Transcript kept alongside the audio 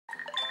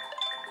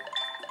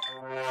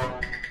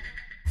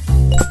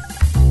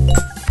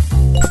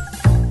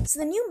So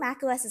the new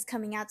macOS is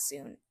coming out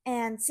soon,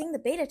 and seeing the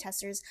beta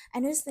testers, I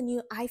noticed the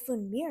new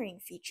iPhone mirroring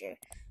feature,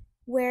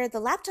 where the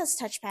laptop's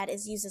touchpad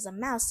is used as a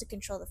mouse to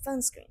control the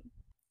phone screen.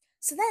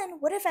 So then,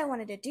 what if I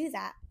wanted to do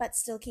that, but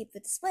still keep the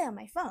display on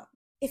my phone?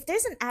 If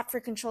there's an app for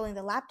controlling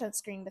the laptop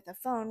screen with a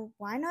phone,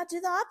 why not do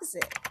the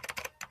opposite?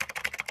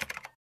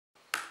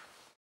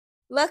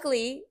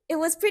 Luckily, it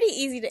was pretty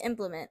easy to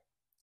implement.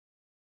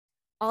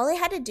 All I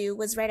had to do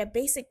was write a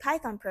basic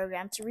Python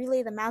program to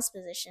relay the mouse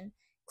position,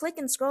 click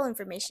and scroll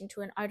information to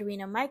an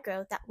Arduino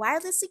micro that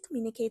wirelessly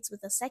communicates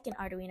with a second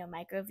Arduino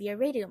micro via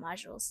radio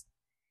modules.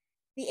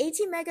 The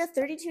ATmega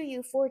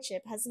 32U4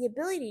 chip has the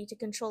ability to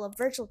control a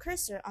virtual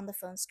cursor on the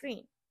phone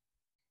screen.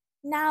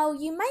 Now,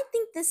 you might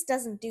think this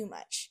doesn't do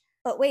much,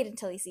 but wait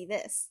until you see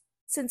this.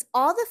 Since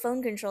all the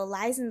phone control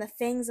lies in the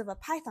fangs of a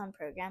Python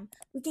program,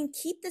 we can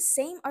keep the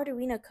same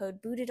Arduino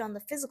code booted on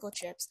the physical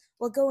chips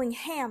while going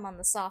ham on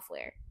the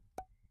software.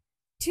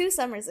 2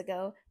 summers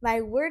ago, my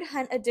word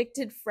hunt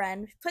addicted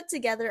friend put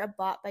together a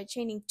bot by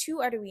chaining 2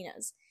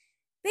 Arduinos.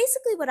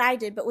 Basically what I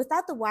did, but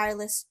without the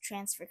wireless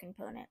transfer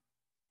component.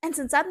 And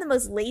since I'm the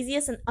most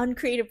laziest and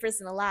uncreative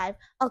person alive,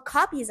 I'll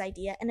copy his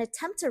idea and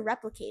attempt to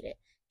replicate it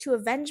to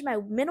avenge my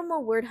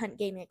minimal word hunt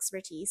gaming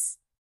expertise.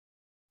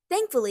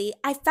 Thankfully,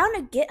 I found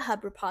a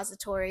GitHub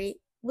repository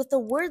with the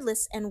word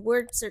list and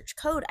word search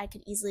code I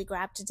could easily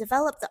grab to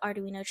develop the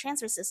Arduino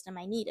transfer system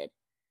I needed.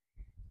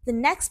 The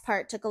next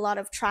part took a lot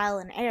of trial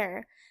and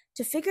error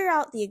to figure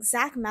out the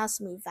exact mouse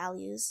move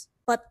values.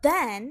 But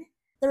then,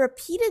 the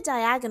repeated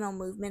diagonal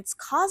movements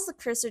caused the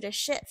cursor to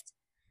shift.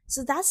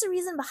 So that's the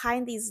reason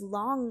behind these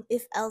long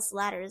if-else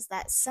ladders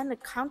that send a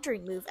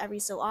countering move every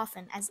so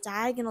often as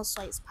diagonal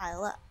swipes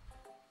pile up.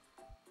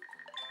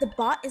 The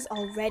bot is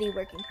already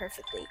working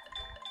perfectly.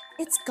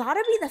 It's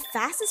gotta be the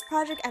fastest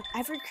project I've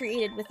ever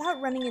created without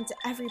running into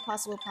every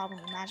possible problem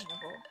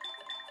imaginable.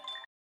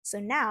 So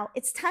now,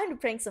 it's time to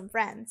prank some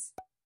friends.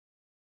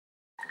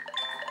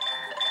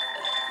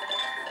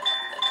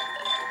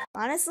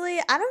 Honestly,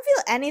 I don't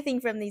feel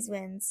anything from these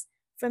wins.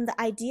 From the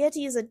idea to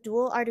use a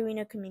dual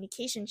Arduino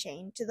communication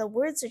chain to the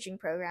word searching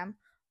program,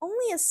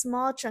 only a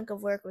small chunk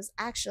of work was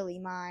actually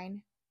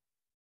mine.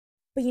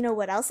 But you know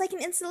what else I can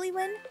instantly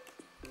win?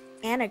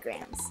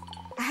 Anagrams.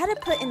 I had to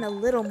put in a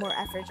little more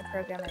effort to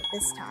program it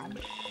this time.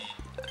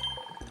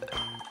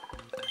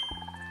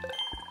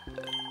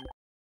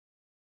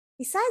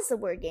 Besides the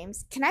word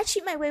games, can I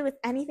cheat my way with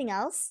anything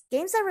else?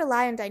 Games that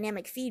rely on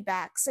dynamic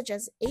feedback, such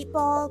as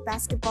 8-ball,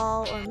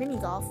 basketball, or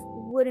mini-golf,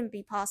 wouldn't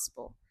be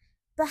possible.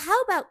 But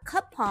how about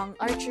cup pong,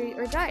 archery,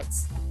 or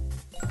darts?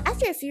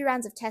 After a few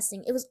rounds of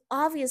testing, it was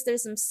obvious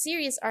there's some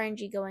serious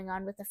RNG going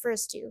on with the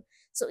first 2,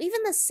 so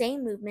even the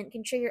same movement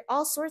can trigger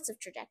all sorts of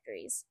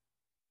trajectories.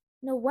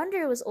 No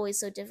wonder it was always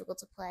so difficult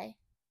to play.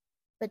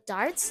 But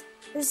darts?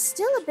 There's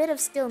still a bit of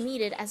skill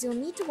needed, as you'll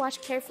need to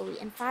watch carefully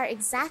and fire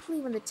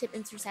exactly when the tip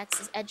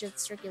intersects the edge of the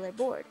circular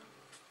board.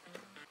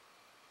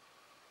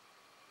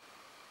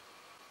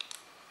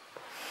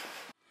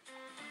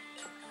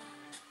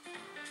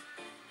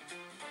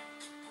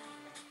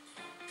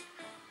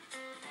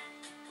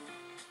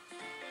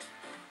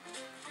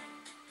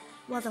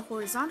 While the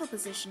horizontal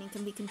positioning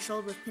can be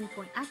controlled with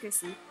pinpoint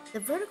accuracy,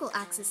 the vertical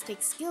axis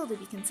takes skill to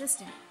be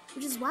consistent,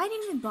 which is why I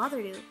didn't even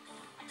bother to.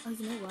 Oh,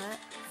 you know what?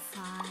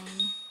 Fine.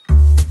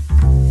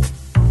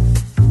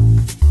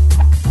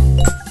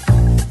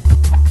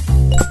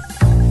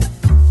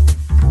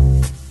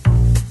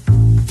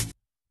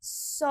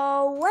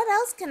 So what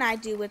else can I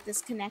do with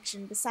this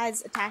connection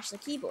besides attach the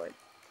keyboard?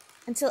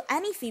 Until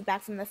any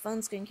feedback from the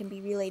phone screen can be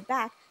relayed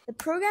back, the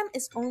program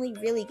is only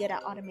really good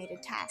at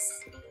automated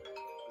tasks.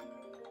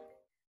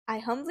 I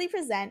humbly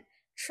present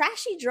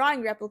Trashy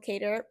Drawing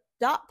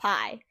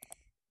Replicator.py.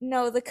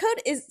 No, the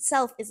code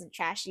itself isn't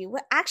trashy.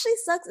 What actually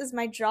sucks is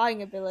my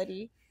drawing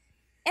ability,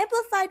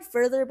 amplified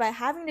further by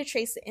having to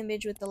trace the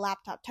image with the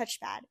laptop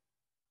touchpad.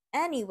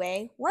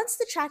 Anyway, once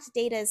the tracked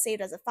data is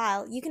saved as a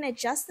file, you can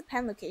adjust the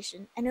pen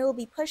location and it will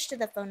be pushed to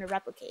the phone to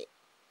replicate,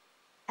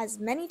 as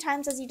many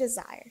times as you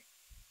desire.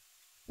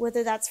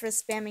 Whether that's for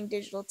spamming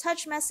digital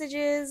touch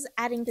messages,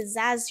 adding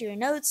pizzazz to your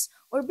notes,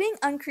 or being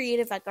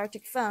uncreative like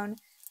Arctic Phone,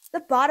 the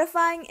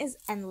botifying is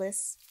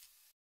endless.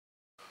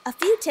 A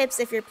few tips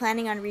if you're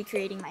planning on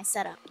recreating my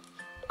setup.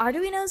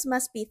 Arduinos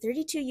must be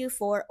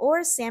 32U4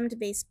 or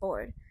SAMD-based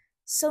board,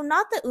 so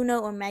not the Uno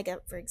or Mega,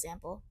 for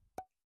example.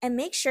 And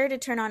make sure to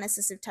turn on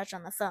Assistive Touch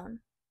on the phone.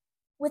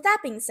 With that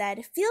being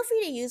said, feel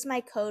free to use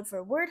my code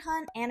for word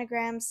hunt,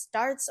 anagrams,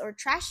 darts, or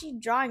trashy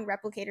drawing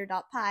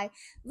replicator.py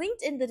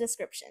linked in the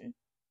description.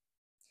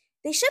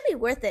 They should be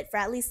worth it for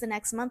at least the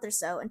next month or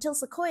so until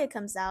Sequoia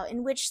comes out,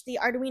 in which the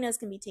Arduinos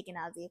can be taken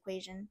out of the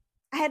equation.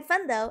 I had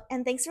fun though,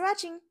 and thanks for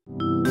watching!